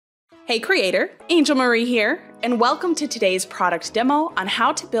Hey creator, Angel Marie here, and welcome to today's product demo on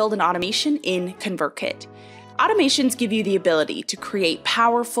how to build an automation in ConvertKit. Automations give you the ability to create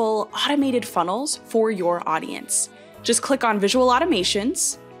powerful, automated funnels for your audience. Just click on Visual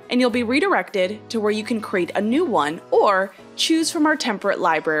Automations, and you'll be redirected to where you can create a new one or choose from our template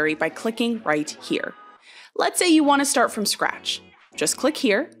library by clicking right here. Let's say you want to start from scratch. Just click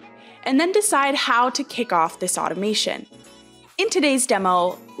here, and then decide how to kick off this automation. In today's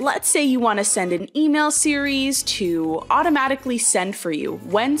demo, let's say you want to send an email series to automatically send for you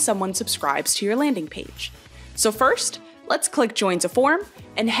when someone subscribes to your landing page. So first, let's click Joins a Form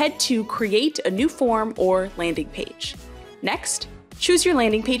and head to Create a New Form or Landing Page. Next, choose your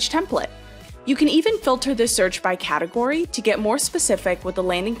landing page template. You can even filter the search by category to get more specific with the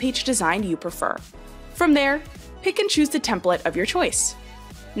landing page design you prefer. From there, pick and choose the template of your choice.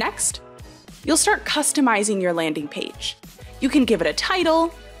 Next, you'll start customizing your landing page. You can give it a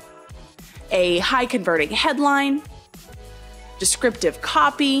title, a high-converting headline, descriptive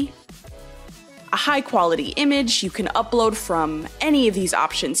copy, a high-quality image you can upload from any of these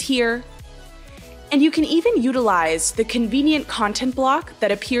options here, and you can even utilize the convenient content block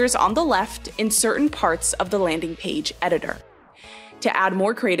that appears on the left in certain parts of the landing page editor to add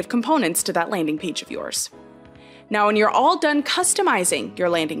more creative components to that landing page of yours. Now, when you're all done customizing your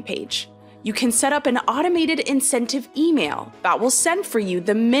landing page, you can set up an automated incentive email that will send for you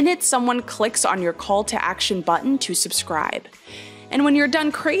the minute someone clicks on your call to action button to subscribe. And when you're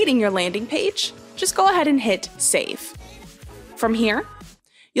done creating your landing page, just go ahead and hit save. From here,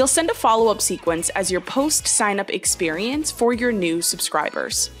 you'll send a follow-up sequence as your post sign-up experience for your new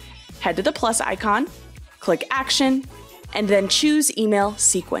subscribers. Head to the plus icon, click action, and then choose email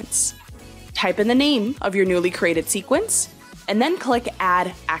sequence. Type in the name of your newly created sequence, and then click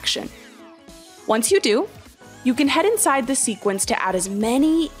add action. Once you do, you can head inside the sequence to add as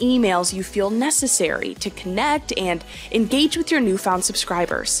many emails you feel necessary to connect and engage with your newfound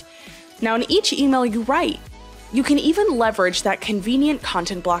subscribers. Now, in each email you write, you can even leverage that convenient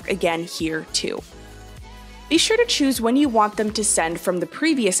content block again here too. Be sure to choose when you want them to send from the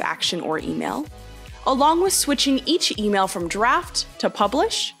previous action or email, along with switching each email from draft to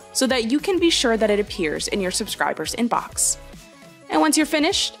publish so that you can be sure that it appears in your subscribers' inbox. And once you're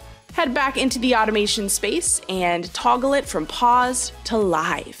finished, head back into the automation space and toggle it from pause to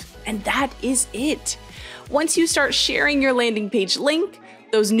live. And that is it. Once you start sharing your landing page link,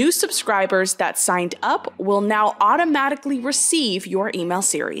 those new subscribers that signed up will now automatically receive your email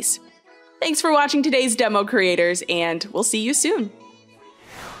series. Thanks for watching today's demo, creators, and we'll see you soon.